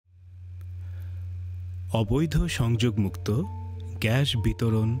অবৈধ সংযোগমুক্ত গ্যাস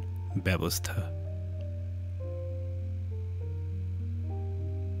বিতরণ ব্যবস্থা।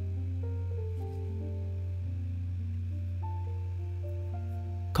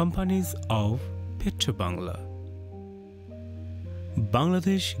 Companies of Petrobangla।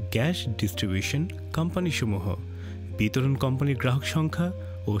 Bangladesh gas distribution কোম্পানিসমূহ বিতরণ কোম্পানির গ্রাহক সংখ্যা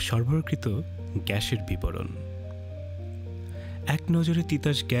ও সরবরাহকৃত গ্যাসের বিবরণ। এক নজরে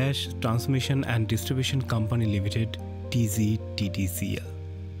Titas gas transmission and distribution company limited TGTDCL।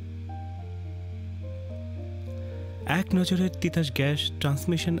 এক নজরে Titas gas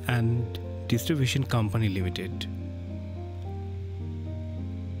transmission and distribution company limited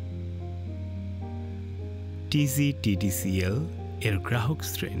TGTDCL এর গ্রাহক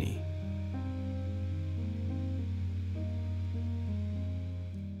শ্রেণী।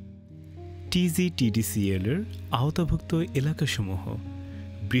 TGTDCL এর আওতাভুক্ত এলাকাসমূহ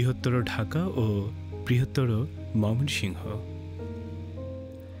বৃহত্তর ঢাকা ও বৃহত্তর ময়মনসিংহ।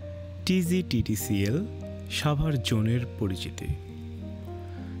 TGTDCL সাভার জোনের পরিচিতি।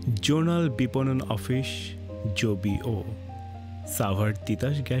 জোনাল বিপণন অফিস JOBO সাভার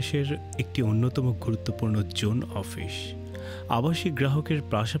তিতাস গ্যাসের একটি অন্যতম গুরুত্বপূর্ণ জোন অফিস। আবাসিক গ্রাহকের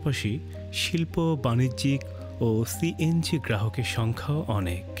পাশাপাশি শিল্প, বাণিজ্যিক ও CNG গ্রাহকের সংখ্যাও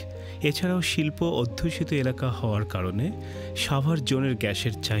অনেক। এছাড়াও শিল্প অধ্যুষিত এলাকা হওয়ার কারণে সাভার জোনের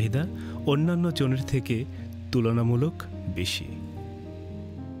গ্যাসের চাহিদা অন্যান্য জোনের থেকে তুলনামূলক বেশি।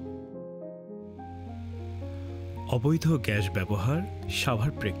 অবৈধ গ্যাস ব্যবহার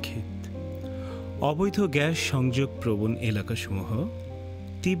সাভার প্রেক্ষিত। অবৈধ গ্যাস সংযোগ প্রবণ এলাকাসমূহ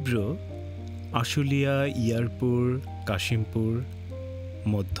তীব্র আশুলিয়া, ইয়ারপুর, কাশিমপুর,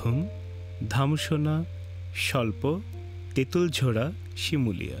 মধ্যম, ধামসোনা, স্বল্প, তেঁতুলঝোড়া,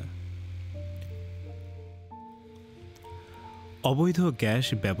 শিমুলিয়া। অবৈধ গ্যাস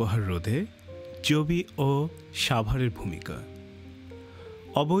ব্যবহার রোধে জবি ও সাভারের ভূমিকা।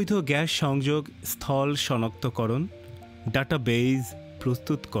 অবৈধ গ্যাস সংযোগ স্থল শনাক্তকরণ, ডাটাবেজ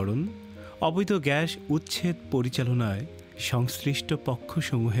প্রস্তুতকরণ, অবৈধ গ্যাস উচ্ছেদ পরিচালনায় সংশ্লিষ্ট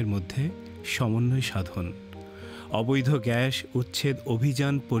পক্ষসমূহের মধ্যে সমন্বয় সাধন, অবৈধ গ্যাস উচ্ছেদ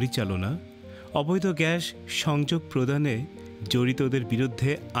অভিযান পরিচালনা, অবৈধ গ্যাস সংযোগ প্রদানে জড়িতদের বিরুদ্ধে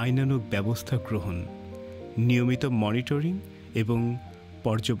আইনানুগ ব্যবস্থা গ্রহণ, নিয়মিত মনিটরিং এবং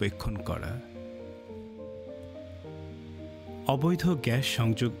পর্যবেক্ষণ করা। অবৈধ গ্যাস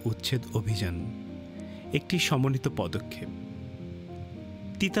সংযোগ উচ্ছেদ অভিযান একটি সমন্বিত পদক্ষেপ।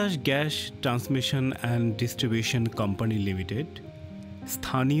 Titas gas transmission and distribution company limited,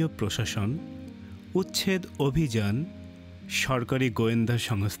 স্থানীয় প্রশাসন, উচ্ছেদ অভিযান, সরকারি গোয়েন্দা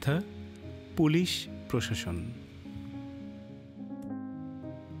সংস্থা, পুলিশ প্রশাসন।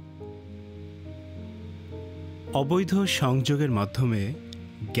 অবৈধ সংযোগের মাধ্যমে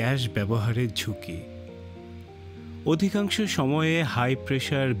গ্যাস ব্যবহারের ঝুঁকি। অধিকাংশ সময়ে হাই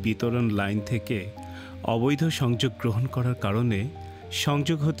প্রেশার বিতরণ লাইন থেকে অবৈধ সংযোগ গ্রহণ করার কারণে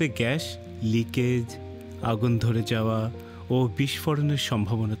সংযোগ হতে গ্যাস লিকেজ, আগুন ধরে যাওয়া ও বিস্ফোরণের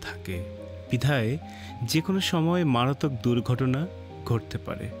সম্ভাবনা থাকে। বিধায় যে কোনো সময় মারাত্মক দুর্ঘটনা ঘটতে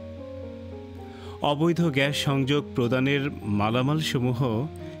পারে। অবৈধ গ্যাস সংযোগ প্রদানের মালামালসমূহ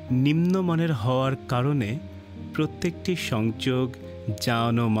নিম্নমানের হওয়ার কারণে প্রত্যেকটি সংযোগ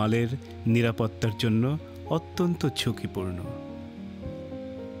যান ও মালের নিরাপত্তার জন্য অত্যন্ত ঝুঁকিপূর্ণ।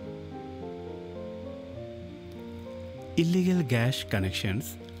 Illegal gas connections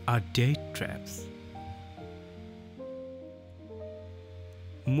are death traps.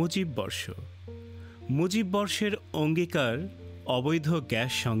 Mujib বর্ষ। মুজিব বর্ষের অঙ্গীকার অবৈধ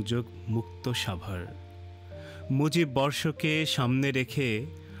গ্যাস সংযোগ মুক্ত সাভার। মুজিব বর্ষকে সামনে রেখে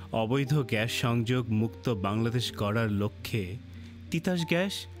অবৈধ গ্যাস সংযোগ মুক্ত বাংলাদেশ গড়ার লক্ষ্যে Titas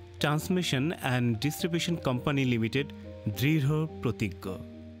gas transmission and distribution company limited দৃঢ় প্রতিজ্ঞ।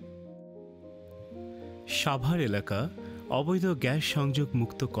 সাভার এলাকা অবৈধ গ্যাস সংযোগ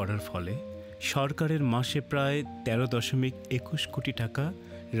মুক্ত করার ফলে সরকারের মাসে প্রায় 13.21 কোটি টাকা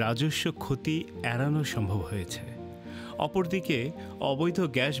রাজস্ব ক্ষতি এড়ানো সম্ভব হয়েছে। অপরদিকে অবৈধ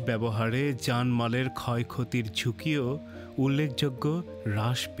গ্যাস ব্যবহারে জানমালের ক্ষয়ক্ষতির ঝুঁকিও উল্লেখযোগ্য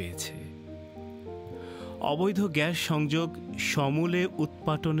হ্রাস পেয়েছে। অবৈধ গ্যাস সংযোগ সমূলে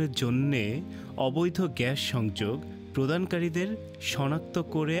উৎপাটনের জন্যে অবৈধ গ্যাস সংযোগ প্রদানকারীদের শনাক্ত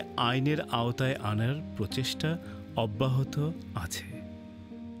করে আইনের আওতায় আনার প্রচেষ্টা অব্যাহত আছে।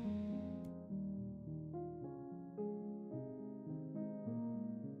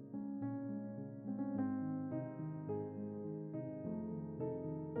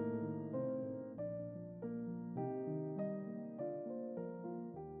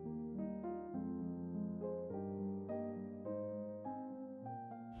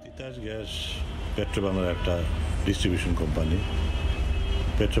 তিতাস গ্যাস পেট্রোবাংলার একটা ডিস্ট্রিবিউশন কোম্পানি।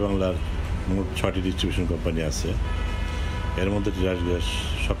 পেট্রোবাংলার মোট 6টি ডিস্ট্রিবিউশন কোম্পানি আছে, এর মধ্যে তিতাস গ্যাস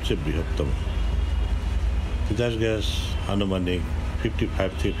সবচেয়ে বৃহত্তম। তিতাস গ্যাস আনুমানিক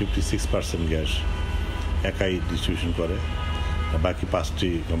 55 থেকে 56% গ্যাস একাই ডিস্ট্রিবিউশন করে, বাকি 5টি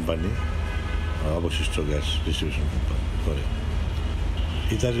কোম্পানি অবশিষ্ট গ্যাস ডিস্ট্রিবিউশন করে।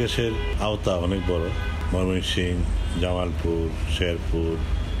 তিতাস গ্যাসের আওতা অনেক বড়। ময়মনসিংহ, জামালপুর, শেরপুর,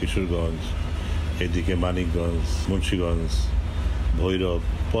 কিশোরগঞ্জ, এদিকে মানিকগঞ্জ, মুন্সিগঞ্জ, ভৈরব,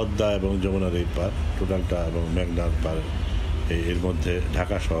 পদ্মা এবং যমুনার এই পার টোটালটা এবং মেঘনার পার, এর মধ্যে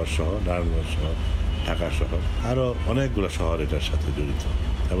ঢাকা শহর সহ, নারায়ণগঞ্জ শহর, ঢাকা শহর, আরও অনেকগুলো শহর এটার সাথে জড়িত।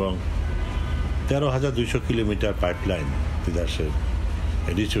 এবং 13,200 কিলোমিটার পাইপলাইন তিতাসের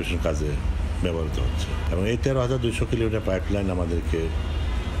ডিস্ট্রিবিউশন কাজে ব্যবহৃত হচ্ছে। এবং এই 13,200 কিলোমিটার পাইপলাইন আমাদেরকে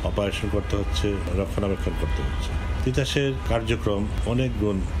অপারেশন করতে হচ্ছে, রক্ষণাবেক্ষণ করতে হচ্ছে। তিতাসের কার্যক্রম অনেক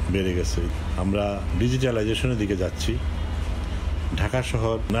গুণ বেড়ে গেছে। আমরা ডিজিটালাইজেশনের দিকে যাচ্ছি। ঢাকা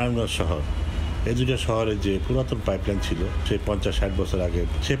শহর, নারায়ণগঞ্জ শহর, এই দুটো শহরে যে পুরাতন পাইপলাইন ছিল সেই 50-60 বছর আগে,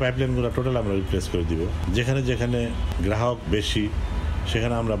 সেই পাইপলাইনগুলো টোটাল আমরা রিপ্লেস করে দিব। যেখানে যেখানে গ্রাহক বেশি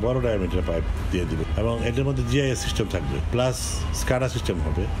সেখানে আমরা বড় ডায়ামিটার পাইপ দিয়ে দিব এবং এটার মধ্যে জিআইএস সিস্টেম থাকবে, প্লাস স্কাডা সিস্টেম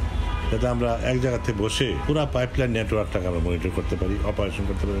হবে, যাতে আমরা এক জায়গাতে বসে পুরো পাইপলাইন নেটওয়ার্কটাকে আমরা মনিটর করতে পারি, অপারেশন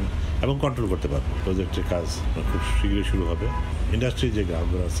করতে পারি এবং কন্ট্রোল করতে পারবো। প্রজেক্টের কাজ খুব শীঘ্রই শুরু হবে। ইন্ডাস্ট্রির যে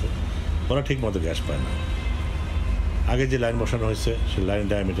গ্রাহকরা আছে ওরা ঠিক মতো গ্যাস পায় না। আগে যে লাইন বসানো হয়েছে সেই লাইন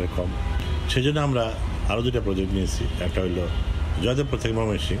ডায়ামিটার কম, সেই জন্য আমরা আরও 2টা প্রজেক্ট নিয়েছি। একটা হইলো জয়দেবপুর থেকে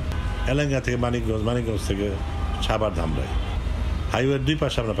ময়মনসিংহ, এলাঙ্গা থেকে মানিকগঞ্জ, মানিকগঞ্জ থেকে সাভার, ধামরাই, হাইওয়ের 2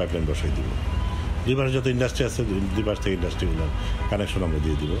 পাশে আমরা পাইপলাইন বসাই দিব। 2 পাশে যত ইন্ডাস্ট্রি আছে 2 পাশ থেকে ইন্ডাস্ট্রিগুলোর কানেকশন আমরা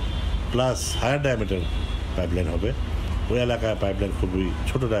দিয়ে দিব। প্লাস হায়ার ডায়ামিটার পাইপলাইন হবে। ওই এলাকায় পাইপলাইন খুবই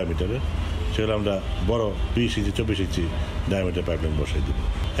ছোটো ডায়ামিটারের, সেগুলো আমরা বড় 20 ইঞ্চি 24 ইঞ্চি ডায়ামিটার পাইপলাইন বসাই দিব।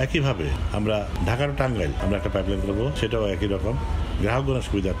 একইভাবে আমরা ঢাকার টাঙ্গাইল আমরা একটা পাইপলাইন করবো, সেটাও একই রকম। গ্রাহকগণের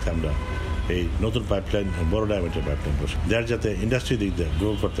সুবিধার্থে আমরা এই নতুন পাইপলাইন বড় ডায়ামিটার পাইপলাইন বসে, যার যাতে ইন্ডাস্ট্রি দিক দিয়ে গ্রো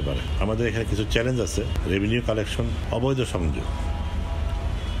করতে পারে। আমাদের এখানে কিছু চ্যালেঞ্জ আছে। রেভিনিউ কালেকশন, অবৈধ সংযোগ,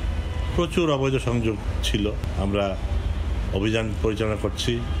 প্রচুর অবৈধ সংযোগ ছিল। আমরা অভিযান পরিচালনা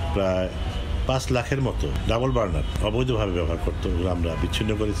করছি। প্রায় 5 লাখের মতো ডাবল বার্নার অবৈধভাবে ব্যবহার করতো, ওগুলো আমরা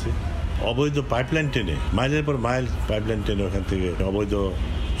বিচ্ছিন্ন করেছি। অবৈধ পাইপলাইন টেনে, মাইলের পর মাইল পাইপলাইন টেনে ওখান থেকে অবৈধ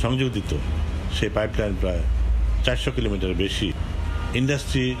সংযোগ দিত, সেই পাইপলাইন প্রায় 400 কিলোমিটার বেশি।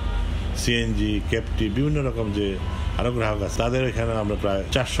 ইন্ডাস্ট্রি, সিএনজি, কেপটি, বিভিন্ন রকম যে আরও গ্রাহক আছে তাদের এখানে আমরা প্রায়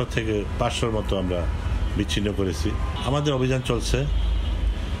 400 থেকে 500-র মতো আমরা বিচ্ছিন্ন করেছি। আমাদের অভিযান চলছে।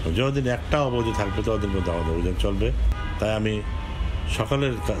 যতদিন একটা অবৈধ থাকবে ততদিন মধ্যে আমাদের অভিযান চলবে। তাই আমি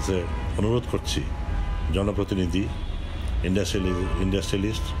সকলের কাছে অনুরোধ করছি, জনপ্রতিনিধি,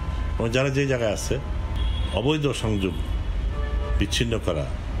 ইন্ডাস্ট্রিয়ালিস্ট এবং যারা যে জায়গায় আছে, অবৈধ সংযোগ বিচ্ছিন্ন করা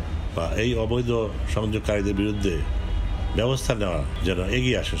বা এই অবৈধ সংযোগকারীদের বিরুদ্ধে ব্যবস্থা নেওয়া যেন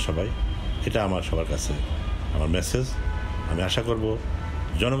এগিয়ে আসে সবাই। এটা আমার সবার কাছে আমার মেসেজ। আমি আশা করব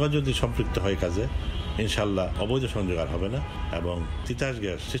জনগণ যদি সম্পৃক্ত হয় কাজে, ইনশাল্লাহ অবৈধ সংযোগ আর হবে না এবং তিতাস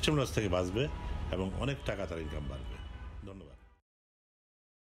গ্যাস সিস্টেম লস থেকে বাঁচবে এবং অনেক টাকা তার ইনকাম বাড়বে। ধন্যবাদ।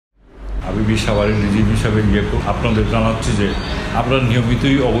 আমি সাভারের রিজিম হিসাবে আপনাদের জানাচ্ছি যে আমরা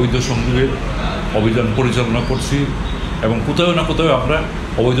নিয়মিতই অবৈধ সংযোগের অভিযান পরিচালনা করছি এবং কোথাও না কোথাও আমরা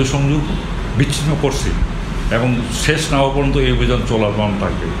অবৈধ সংযোগ বিচ্ছিন্ন করছি এবং শেষ না হওয়া পর্যন্ত এই অভিযান চলমান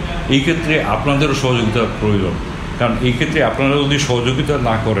থাকবে। এই ক্ষেত্রে আপনাদেরও সহযোগিতার প্রয়োজন, কারণ এই ক্ষেত্রে আপনারা যদি সহযোগিতা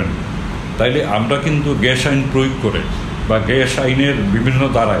না করেন তাইলে আমরা কিন্তু গ্যাস আইন প্রয়োগ করে বা গ্যাস আইনের বিভিন্ন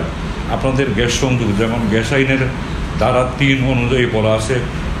ধারায় আপনাদের গ্যাস সংযোগ, যেমন গ্যাস আইনের ধারা 3 অনুযায়ী বলা আছে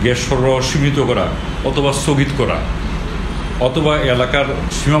গ্যাস সরবরাহ সীমিত করা অথবা স্থগিত করা অথবা এলাকার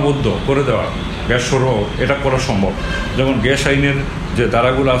সীমাবদ্ধ করে দেওয়া গ্যাস সরবরাহ, এটা করা সম্ভব। যেমন গ্যাস আইনের যে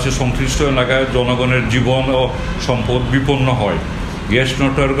ধারাগুলো আছে, সংশ্লিষ্ট এলাকায় জনগণের জীবন ও সম্পদ বিপন্ন হয়, গ্যাস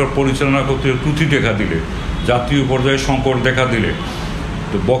নেটওয়ার্ক পরিচালনা করতে ত্রুটি দেখা দিলে, জাতীয় পর্যায়ে সংকট দেখা দিলে,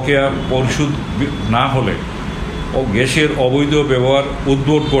 তো বকেয়া পরিশোধ না হলে ও গ্যাসের অবৈধ ব্যবহার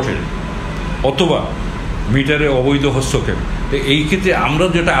উদ্ভট ঘটে অথবা মিটারে অবৈধ হস্তক্ষেপ, এই ক্ষেত্রে আমরা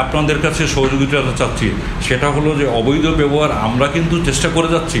যেটা আপনাদের কাছে সহযোগিতা চাচ্ছি সেটা হলো যে অবৈধ ব্যবহার আমরা কিন্তু চেষ্টা করে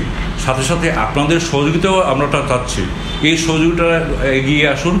যাচ্ছি, সাথে সাথে আপনাদের সহযোগিতাও আমরা চাচ্ছি। এই সহযোগিতা এগিয়ে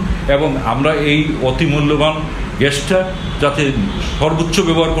আসুন এবং আমরা এই অতি মূল্যবান গ্যাসটা যাতে সর্বোচ্চ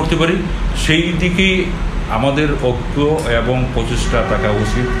ব্যবহার করতে পারি সেই দিকেই আমাদের ঐক্য এবং প্রচেষ্টা থাকা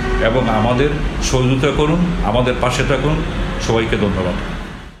উচিত এবং আমাদের সহযোগিতা করুন, আমাদের পাশে থাকুন। সবাইকে ধন্যবাদ।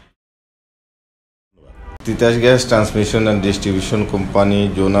 Titas gas transmission and distribution company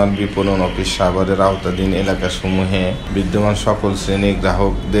zonal বিপণন অফিস সাভারের আওতাধীন এলাকাসমূহে বিদ্যমান সকল শ্রেণীর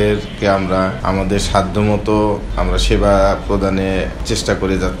গ্রাহকদেরকে আমরা আমাদের সাধ্যমতো আমরা সেবা প্রদানে চেষ্টা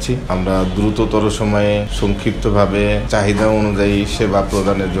করে যাচ্ছি। আমরা দ্রুততর সময়ে সংক্ষিপ্তভাবে চাহিদা অনুযায়ী সেবা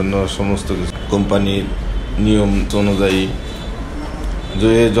প্রদানের জন্য সমস্ত কোম্পানির নিয়ম অনুযায়ী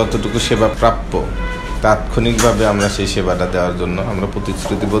যতটুকু সেবা প্রাপ্য তাৎক্ষণিকভাবে আমরা সেই সেবাটা দেওয়ার জন্য আমরা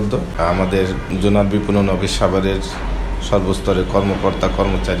প্রতিশ্রুতিবদ্ধ। আমাদের জোনাল বিপণন অফিস সাভারের সর্বস্তরের কর্মকর্তা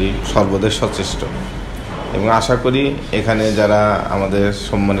কর্মচারী সর্বদাই সচেষ্ট এবং আশা করি এখানে যারা আমাদের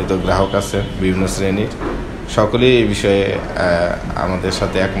সম্মানিত গ্রাহক আছে বিভিন্ন শ্রেণীর সকলেই এই বিষয়ে আমাদের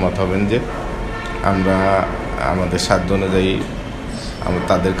সাথে একমত হবেন যে আমরা আমাদের সাধ্য অনুযায়ী আমরা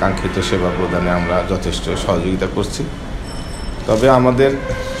তাদের কাঙ্ক্ষিত সেবা প্রদানে আমরা যথেষ্ট সহযোগিতা করছি। তবে আমাদের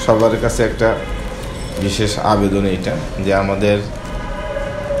সবার কাছে একটা বিশেষ আবেদন এইটা যে আমাদের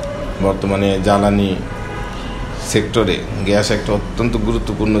বর্তমানে জ্বালানি সেক্টরে গ্যাস একটা অত্যন্ত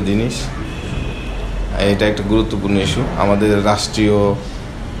গুরুত্বপূর্ণ জিনিস, এটা একটা গুরুত্বপূর্ণ ইস্যু। আমাদের রাষ্ট্রীয়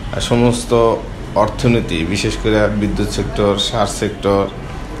সমস্ত অর্থনীতি বিশেষ করে বিদ্যুৎ সেক্টর, সার সেক্টর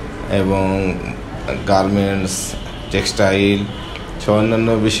এবং গার্মেন্টস, টেক্সটাইল সহ অন্যান্য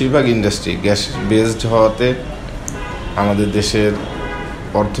বেশিরভাগ ইন্ডাস্ট্রি গ্যাস বেসড হওয়াতে আমাদের দেশের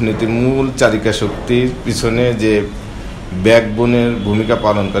অর্থনীতির মূল চালিকা শক্তির পিছনে যে ব্যাকবোনের ভূমিকা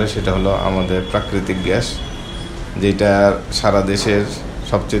পালন করে সেটা হলো আমাদের প্রাকৃতিক গ্যাস, যেটা সারা দেশের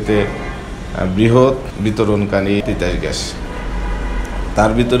সবচেয়ে বৃহৎ বিতরণকারী তিতাস গ্যাস।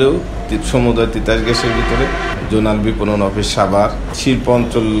 তার ভিতরেও সমুদয় তিতাস গ্যাসের ভিতরে জোনাল বিপণন অফিস সাভার শিল্প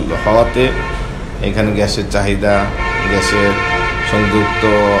অঞ্চল হওয়াতে এখানে গ্যাসের চাহিদা, গ্যাসের সংযুক্ত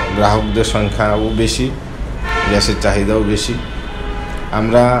গ্রাহকদের সংখ্যাও বেশি, গ্যাসের চাহিদাও বেশি।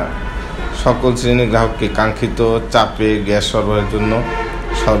 আমরা সকল শ্রেণীর গ্রাহককে কাঙ্ক্ষিত চাপে গ্যাস সরবরাহের জন্য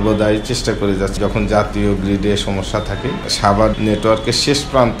সর্বদাই চেষ্টা করে যাচ্ছি। যখন জাতীয় গ্রিডে সমস্যা থাকে, সাভার নেটওয়ার্কের শেষ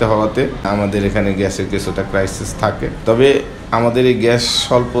প্রান্তে হওয়াতে আমাদের এখানে গ্যাসের কিছুটা ক্রাইসিস থাকে। তবে আমাদের এই গ্যাস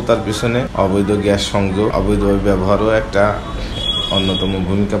স্বল্পতার পিছনে অবৈধ গ্যাস সংযোগ, অবৈধভাবে ব্যবহারও একটা অন্যতম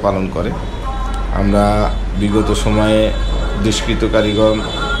ভূমিকা পালন করে। আমরা বিগত সময়ে দুষ্কৃতকারীগণ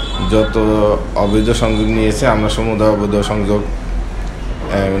যত অবৈধ সংযোগ নিয়েছে, আমরা সমুদায় অবৈধ সংযোগ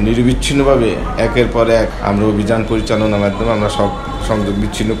নিরবিচ্ছিন্নভাবে একের পর এক আমরা অভিযান পরিচালনার মাধ্যমে আমরা সব সংযোগ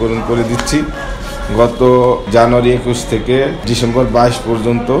বিচ্ছিন্নকরণ করে দিচ্ছি। গত জানুয়ারি 21 থেকে ডিসেম্বর 22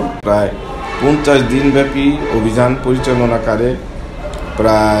 পর্যন্ত প্রায় 50 দিনব্যাপী অভিযান পরিচালনাকারে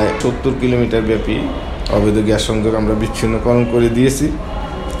প্রায় 70 কিলোমিটার ব্যাপী অবৈধ গ্যাস সংযোগ আমরা বিচ্ছিন্নকরণ করে দিয়েছি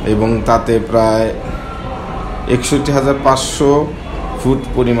এবং তাতে প্রায় 61,500 ফুট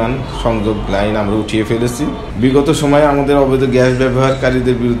পরিমাণ সংযোগ লাইন আমরা উঠিয়ে ফেলেছি। বিগত সময়ে আমাদের অবৈধ গ্যাস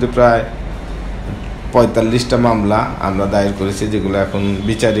ব্যবহারকারীদের বিরুদ্ধে প্রায় 45টা মামলা আমরা দায়ের করেছি, যেগুলো এখন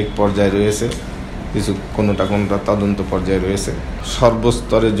বিচারিক পর্যায়ে রয়েছে, কিছু কোনোটা তদন্ত পর্যায়ে রয়েছে।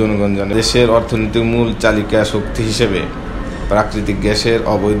 সর্বস্তরের জনগণ জানে দেশের অর্থনীতির মূল চালিকা শক্তি হিসেবে প্রাকৃতিক গ্যাসের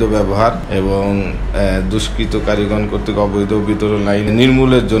অবৈধ ব্যবহার এবং দুষ্কৃতকারীগণ কর্তৃক অবৈধ বিতরণ লাইন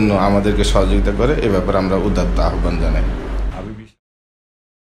নির্মূলের জন্য আমাদেরকে সহযোগিতা করে। এ ব্যাপারে আমরা উদাত্ত আহ্বান জানাই।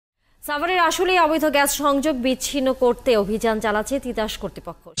 সাভারের আসলে অবৈধ গ্যাস সংযোগ বিচ্ছিন্ন করতে অভিযান চালাচ্ছে তিতাস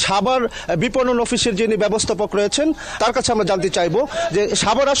কর্তৃপক্ষ। সাভার বিপণন অফিসের যিনি ব্যবস্থাপক রয়েছেন তার কাছে আমরা জানতে চাইবো যে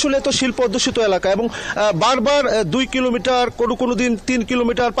সাভার আসলে তো শিল্প অধ্যুষিত এলাকা এবং বারবার 2 কিলোমিটার কোনো দিন 3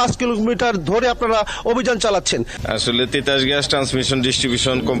 কিলোমিটার 5 কিলোমিটার ধরে আপনারা অভিযান চালাচ্ছেন। আসলে Titas gas transmission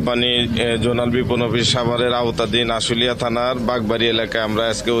distribution company zonal বিপণন অফিস সাভারের আওতাধীন আশুলিয়া থানার বাগবাড়ি এলাকায় আমরা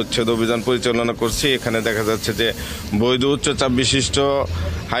আজকে উচ্ছেদ অভিযান পরিচালনা করছি। এখানে দেখা যাচ্ছে যে বৈধ উচ্চচাপ বিশিষ্ট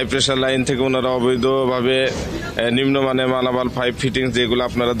হাই প্রেশার লাইন থেকে ওনারা অবৈধভাবে নিম্নমানের মালামাল পাইপ ফিটিংস যেগুলো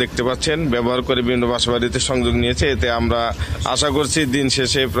আপনারা দেখতে পাচ্ছেন ব্যবহার করে বিভিন্ন বাসাবাড়িতে সংযোগ নিয়েছে। এতে আমরা আশা করছি দিন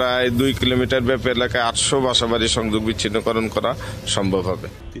শেষে প্রায় 2 কিলোমিটার ব্যাপী এলাকায় 800 বাসাবাড়ির সংযোগ বিচ্ছিন্নকরণ করা সম্ভব হবে।